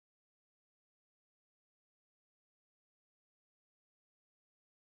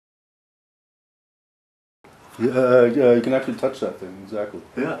Yeah, you can actually touch that thing, exactly.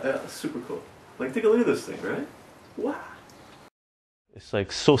 Yeah, yeah, super cool. Like, take a look at this thing, right? Wow. It's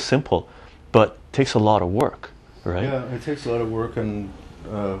like so simple, but takes a lot of work, right? Yeah, it takes a lot of work and,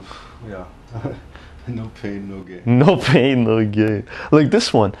 yeah, no pain, no gain. No pain, no gain. Like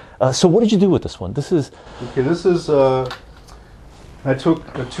this one. So what did you do with this one? This is... Okay, this is, I took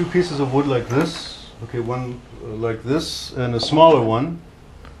two pieces of wood like this. Okay, one like this and a smaller one,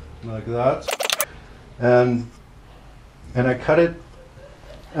 like that. And I cut it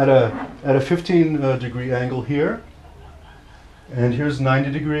at a 15 degree angle here. And here's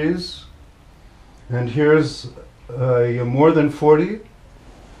 90 degrees. And here's more than 40,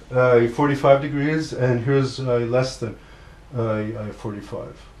 45 degrees, and here's less than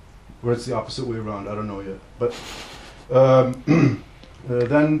 45. Or it's the opposite way around, I don't know yet. But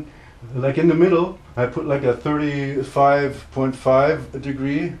then, like in the middle, I put like a 35.5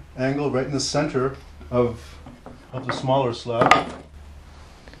 degree angle right in the center of the smaller slab.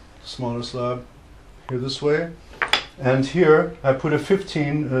 Smaller slab, here this way. And here, I put a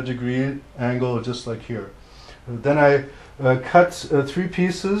 15 degree angle just like here. Then I cut 3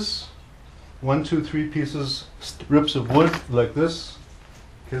 pieces, 1, 2, 3 pieces, strips of wood like this.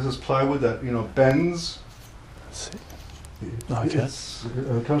 Here's this plywood that, you know, bends. Let's see. It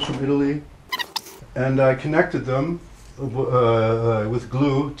comes from Italy. And I connected them with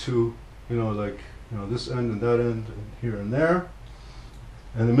glue to, you know, like, you know, this end and that end, and here and there.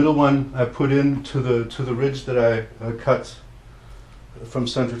 And the middle one I put into the ridge that I cut from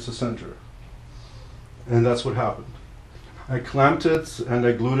center to center. And that's what happened. I clamped it and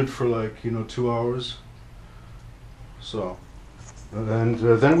I glued it for like, you know, 2 hours. So, and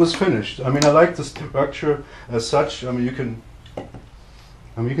then it was finished. I mean, I like the structure as such. I mean, you can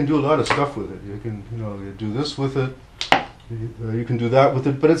do a lot of stuff with it. You can, you know, you do this with it. You can do that with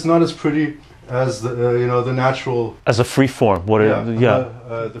it, but it's not as pretty as the you know, the natural. As a free form, what?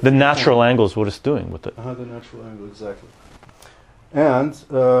 The natural angle is what it's doing with it. The natural angle, exactly. And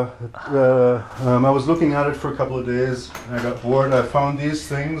I was looking at it for a couple of days, and I got bored. I found these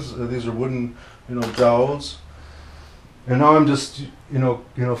things. These are wooden, you know, dowels. And now I'm just, you know,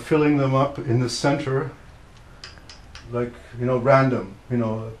 filling them up in the center, like, you know, random, you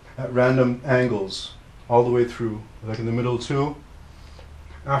know, at random angles, all the way through, like in the middle too.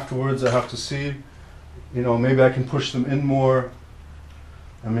 Afterwards, I have to see, you know, maybe I can push them in more,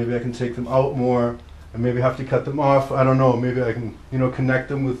 and maybe I can take them out more, and maybe I have to cut them off. I don't know. Maybe I can, you know, connect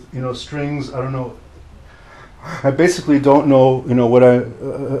them with, you know, strings. I don't know. I basically don't know, you know, what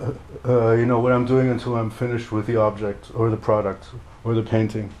you know, what I'm doing until I'm finished with the object or the product or the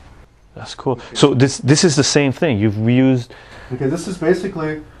painting. That's cool. So this is the same thing. You've reused. Okay, this is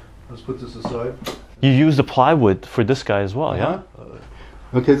basically. Let's put this aside. You use the plywood for this guy as well, yeah?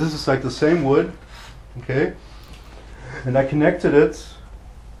 Okay, this is like the same wood, okay? And I connected it,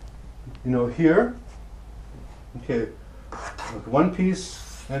 you know, here. Okay, like 1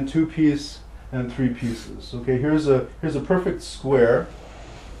 piece and 2 piece and 3 pieces. Okay, here's a perfect square.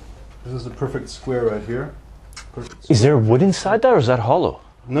 This is a perfect square right here. Is there wood inside that, or is that hollow?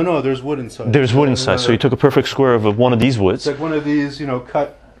 No, there's wood inside. There's wood inside, so you took a perfect square of one of these woods. It's like one of these, you know,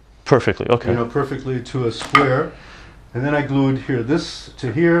 cut perfectly, okay. You know, perfectly to a square. And then I glued here this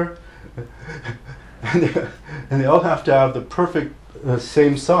to here. and they all have to have the perfect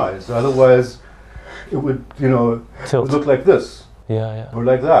same size. Otherwise, it would, you know, look like this. Yeah, yeah. Or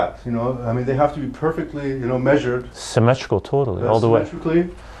like that, you know. I mean, they have to be perfectly, you know, measured. Symmetrical, totally, all the way. Symmetrically.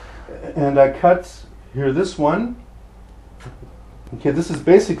 And I cut here this one. Okay, this is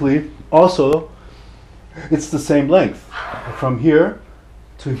basically also, it's the same length from here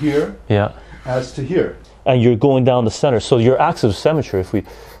to here, yeah, as to here. And you're going down the center. So your axis of symmetry, if we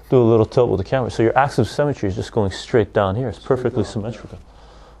do a little tilt with the camera, so your axis of symmetry is just going straight down here. It's perfectly symmetrical.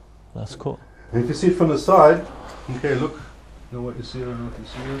 That's cool. And if you see it from the side, okay, look, you know what you see? I don't know if you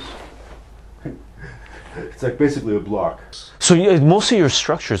see this. It's like basically a block. So most of your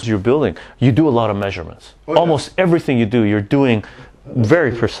structures you're building, you do a lot of measurements. Oh, yeah. Almost everything you do, you're doing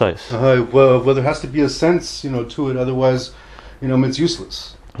very precise. Well, there has to be a sense, you know, to it. Otherwise, you know, it's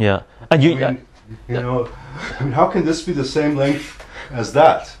useless. Yeah, and you, I mean, how can this be the same length as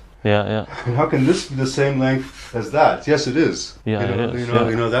that? Yeah, yeah. And how can this be the same length as that? Yes, it is. Yeah, you know, it is.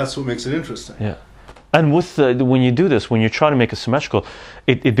 You know, that's what makes it interesting. Yeah, and with when you do this, when you're trying to make it symmetrical,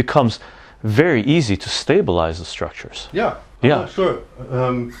 it becomes very easy to stabilize the structures. Yeah. Yeah. Sure.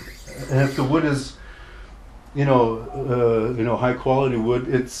 And if the wood is, you know, high quality wood,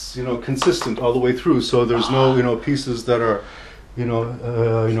 it's, you know, consistent all the way through. So there's no, you know, pieces that are, you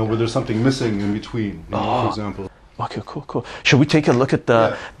know, where there's something missing in between, you know, for example. Okay, cool, cool. Should we take a look at the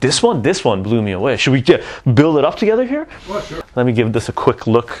Yeah. this one? This one blew me away. Should we build it up together here? Oh, sure. Let me give this a quick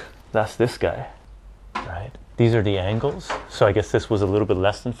look. That's this guy, right? These are the angles. So I guess this was a little bit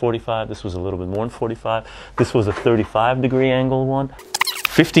less than 45. This was a little bit more than 45. This was a 35-degree angle one.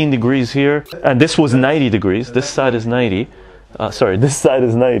 15 degrees here. And this was 90 degrees. This side is 90. Sorry, this side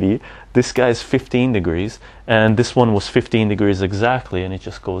is 90. This guy's 15 degrees. And this one was 15 degrees exactly. And it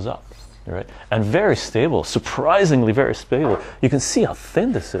just goes up, right? And very stable. Surprisingly very stable. You can see how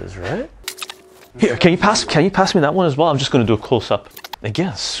thin this is, right? Here, can you pass me that one as well? I'm just going to do a close-up.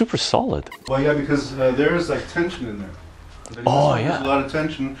 Again, super solid. Well, yeah, because there is like tension in there. Oh, There's yeah. a lot of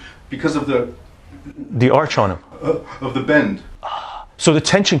tension because of The arch on him. the bend. So the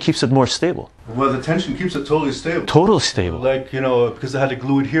tension keeps it more stable. Well, the tension keeps it totally stable. Totally stable. Like, you know, because I had to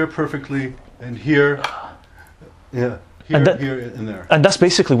glue it here perfectly, and here, yeah, here, And that- here, and there. And that's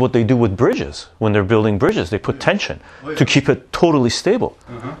basically what they do with bridges. When they're building bridges, they put tension Oh, yeah. to keep it totally stable.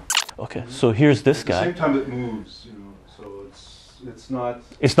 Uh-huh. Okay, so here's this At the same guy. time, it moves, you know, so it's not.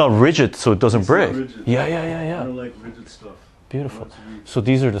 It's not rigid, so it doesn't It's not break. rigid. Yeah, yeah, I yeah. don't like rigid stuff. Beautiful. I want it to be- So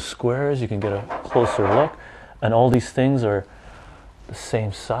these are the squares. You can get a closer look. And all these things are the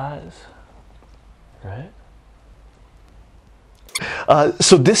same size, right?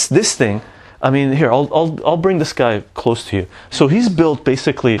 So this thing, I mean, here I'll bring this guy close to you. So he's built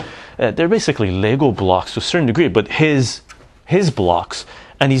basically, they're basically Lego blocks to a certain degree, but his blocks,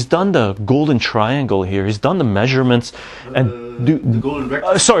 and he's done the golden triangle here. He's done the measurements, and the golden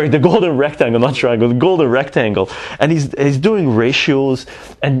rectangle. sorry, the golden rectangle, not triangle, the golden rectangle, and he's doing ratios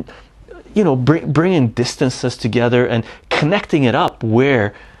and, you know, bringing distances together and connecting it up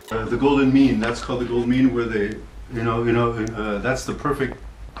where. The golden mean. That's called the golden mean, where they, that's the perfect.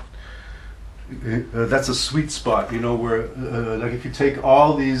 That's a sweet spot, you know, where like if you take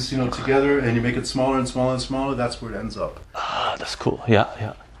all these, you know, together and you make it smaller and smaller and smaller, that's where it ends up. Ah, that's cool. Yeah,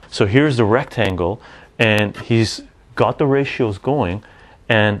 yeah. So here's the rectangle, and he's got the ratios going,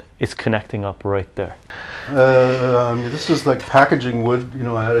 and it's connecting up right there. This is like packaging wood. You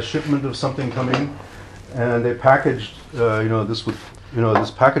know, I had a shipment of something coming, and they packaged, this with,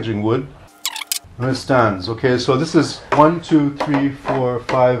 this packaging wood. And it stands. Okay, so this is 1, 2, 3, 4,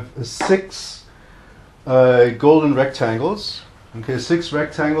 5, 6 golden rectangles. Okay, 6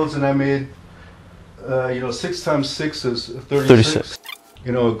 rectangles, and I made, 6 times 6 is 36.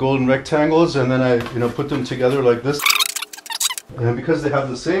 You know, golden rectangles, and then I, put them together like this. And because they have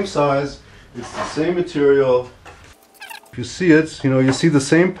the same size, it's the same material. If you see it, you see the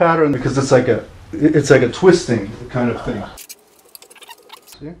same pattern because it's like a twisting kind of thing.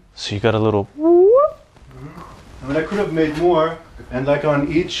 See? So you got a little. I mean, I could have made more, and like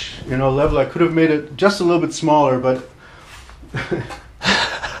on each, level, I could have made it just a little bit smaller, but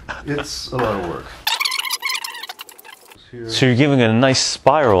it's a lot of work. Here. So you're giving it a nice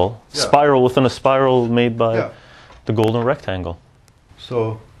spiral, Yeah. spiral within a spiral made by Yeah. the golden rectangle.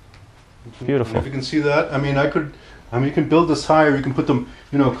 So Beautiful. If you can see that, you can build this higher. You can put them,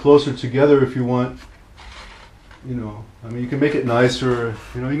 closer together if you want. You can make it nicer.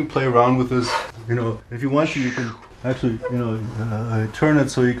 You can play around with this. If you want to, you can actually, turn it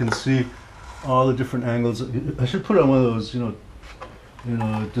so you can see all the different angles. I should put on one of those,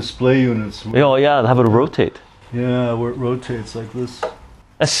 display units. Oh yeah, have it rotate. Yeah, where it rotates like this.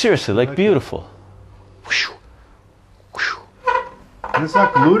 Seriously, like beautiful. And it's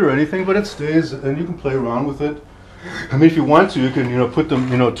not glued or anything, but it stays, and you can play around with it. I mean, if you want to, you can, put them,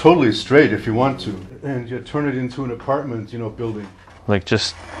 totally straight if you want to, and you turn it into an apartment, building. Like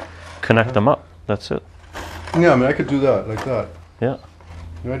just connect them up. That's it. Yeah, I mean, I could do that, like that. Yeah.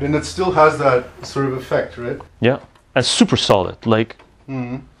 Right, and it still has that sort of effect, right? Yeah. And super solid. Like.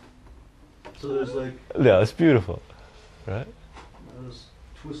 Mm-hmm. So there's like. Yeah, it's beautiful. Right. I'll just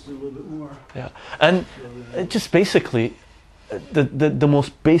twist it a little bit more. Yeah. And it just basically. The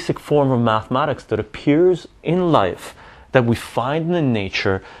most basic form of mathematics that appears in life, that we find in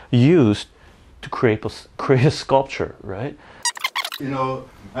nature, used to create a sculpture, right?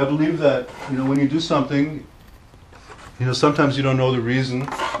 I believe that, when you do something, sometimes you don't know the reason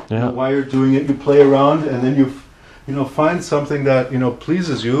why you're doing it. You play around, and then you find something that,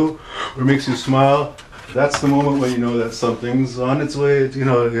 pleases you or makes you smile. That's the moment when you know that something's on its way,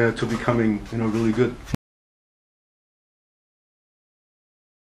 to becoming, really good.